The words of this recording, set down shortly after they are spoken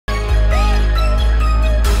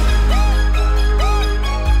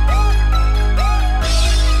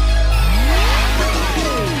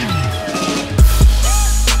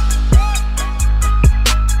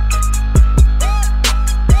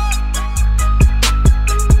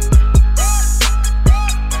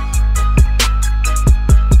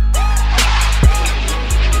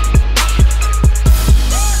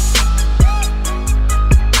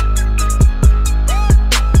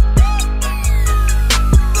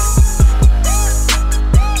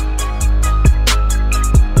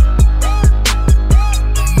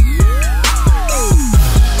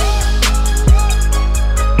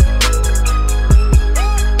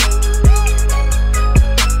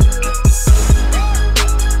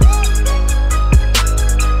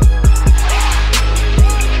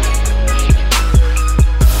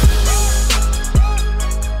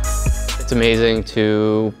amazing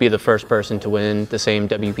to be the first person to win the same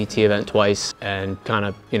WPT event twice and kind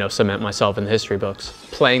of, cement myself in the history books.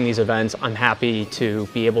 Playing these events, I'm happy to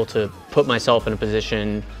be able to put myself in a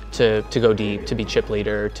position to go deep, to be chip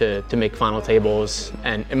leader, to make final tables,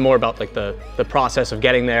 and more about like the process of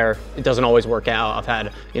getting there. It doesn't always work out. I've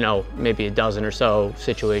had, maybe a dozen or so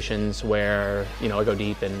situations where, I go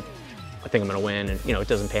deep and I think I'm gonna win, and it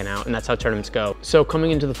doesn't pan out, and that's how tournaments go. So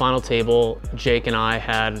coming into the final table, Jake and I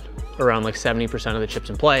had around like 70% of the chips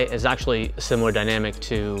in play. It's actually a similar dynamic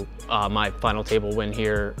to my final table win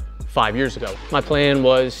here 5 years ago. My plan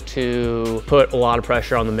was to put a lot of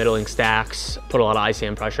pressure on the middling stacks, put a lot of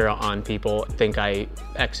ICM pressure on people. I think I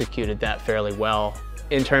executed that fairly well.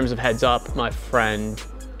 In terms of heads up, my friend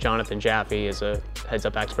Jonathan Jaffe is a heads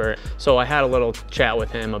up expert. So I had a little chat with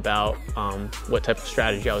him about what type of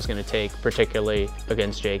strategy I was gonna take, particularly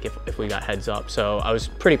against Jake if we got heads up. So I was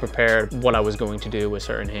pretty prepared what I was going to do with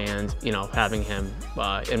certain hands. Having him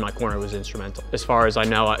in my corner was instrumental. As far as I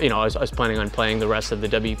know, I was planning on playing the rest of the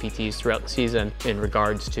WPTs throughout the season in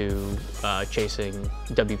regards to chasing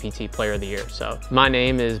WPT Player of the Year. So my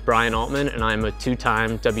name is Brian Altman, and I'm a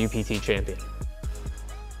 2-time WPT champion.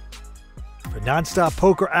 For nonstop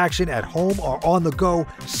poker action at home or on the go,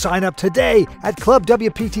 sign up today at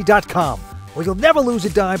ClubWPT.com, where you'll never lose a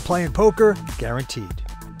dime playing poker, guaranteed.